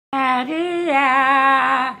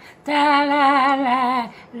Maria, ta la la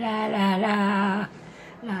la la la la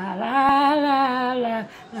la la la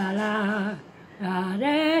la la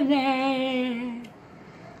la la.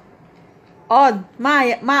 Od,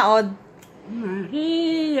 ma-od.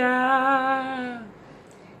 Maria,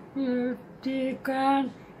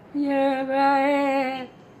 Yutikan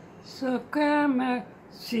Yevae, Sokama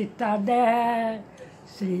Citadel,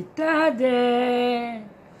 Citadel,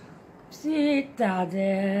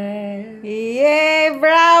 Citadel. Yay!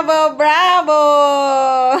 Bravo! Bravo!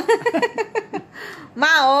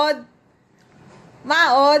 Maod.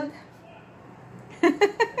 Maod.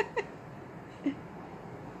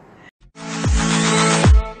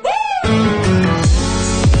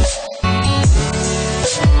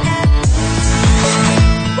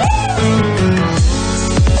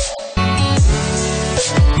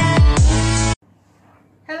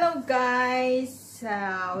 Hello guys!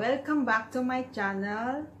 Welcome back to my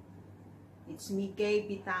channel. It's me,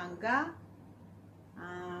 Bitanga.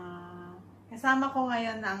 Kasama ko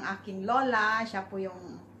ngayon ang aking lola. Siya po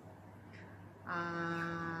yung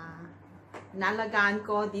nalagaan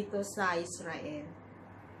ko dito sa Israel.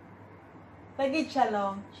 Pagid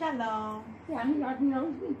shalom. Shalom. Shalom.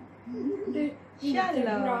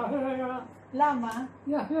 Lama?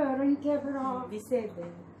 Jag hör inte bra. Bisede.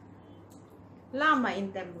 Lama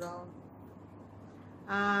intebro.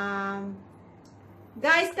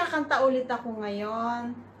 Guys, kakanta ulit ako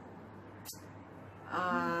ngayon.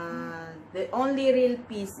 The only real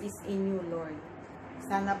peace is in you, Lord.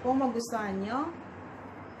 Sana po magustuhan nyo.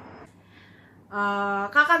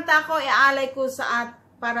 Kakanta ko, iaalay ko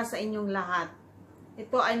para sa inyong lahat.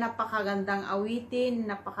 Ito ay napakagandang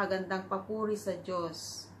awitin, napakagandang papuri sa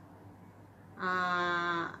Diyos.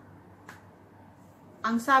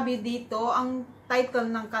 Ang sabi dito, ang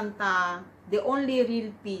title ng kanta, The Only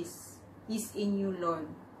Real Peace is in You, Lord.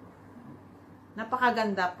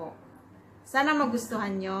 Napakaganda po. Sana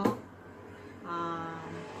magustuhan nyo.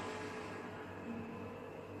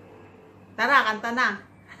 Tara, kanta na.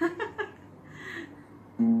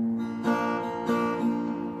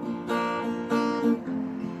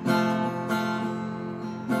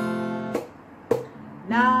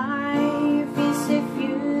 Life is a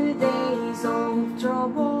few days of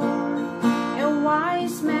trouble, a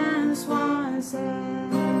wise man's once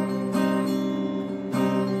said.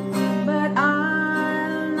 But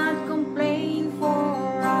I'll not complain,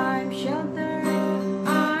 for I'm sheltered,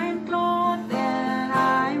 I'm clothed, and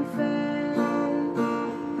I'm fed.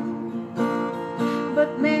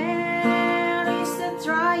 But Mary's the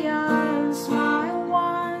trials, my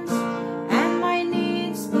wants, and my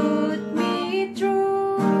needs put me through.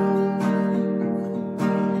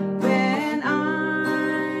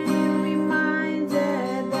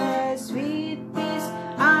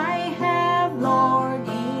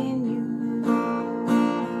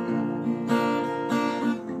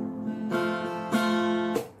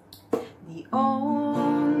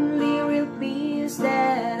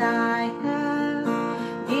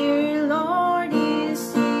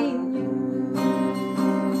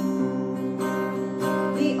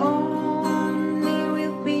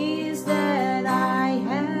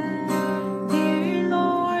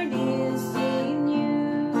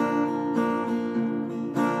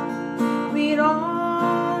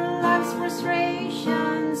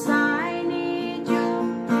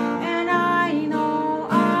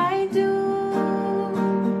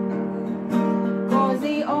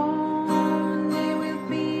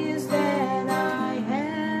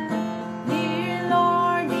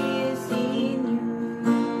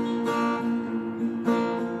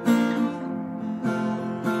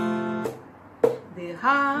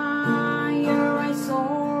 Higher I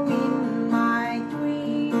soar in my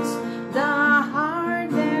dreams, the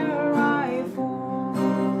harder I fall.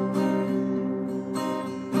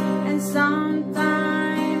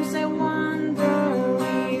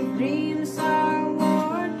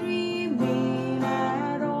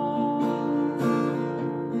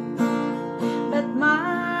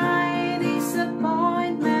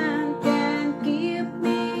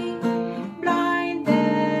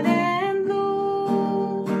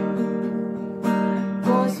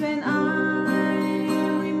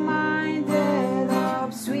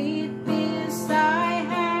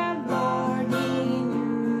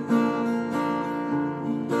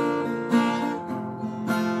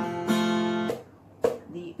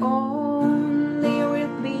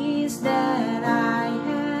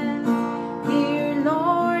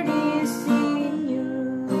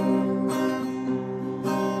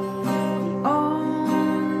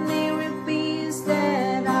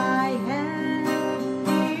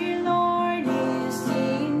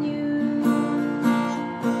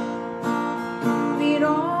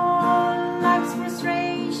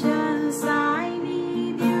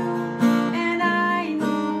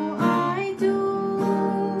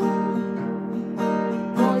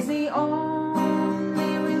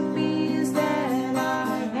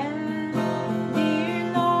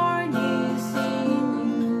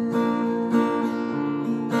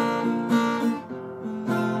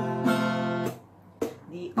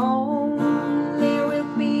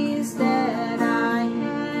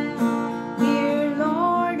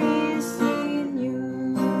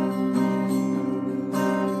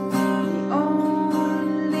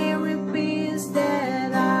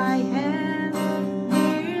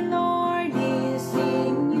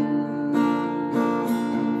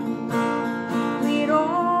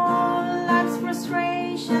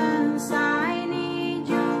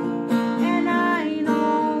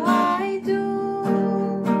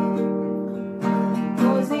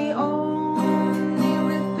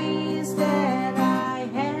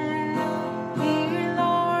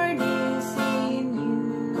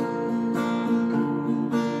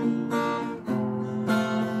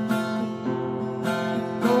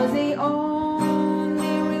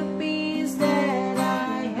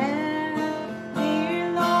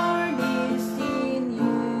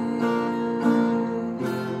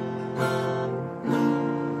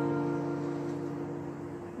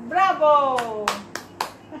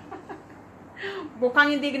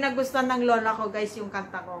 Mukhang hindi nagustuhan ng lola ko, guys, yung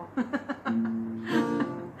kanta ko.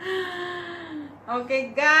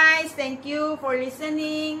 Okay, guys. Thank you for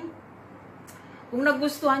listening. Kung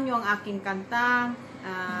nagustuhan nyo ang aking kanta,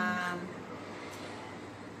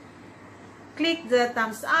 click the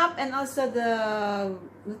thumbs up and also the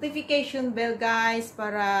notification bell, guys,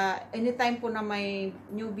 para anytime po na may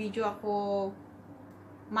new video ako,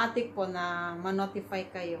 matik po na ma-notify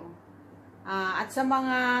kayo. At sa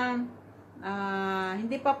mga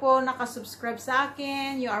hindi pa po nakasubscribe sa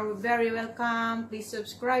akin, you are very welcome. Please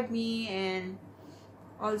subscribe me, and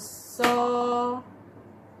also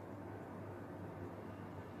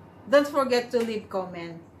don't forget to leave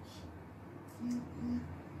comment.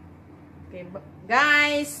 Okay,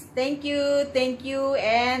 guys, thank you,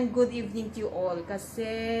 and good evening to you all. Kasi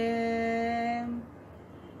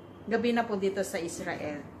gabi na po dito sa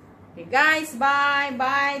Israel. Okay, guys, bye.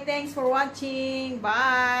 Thanks for watching.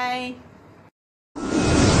 Bye.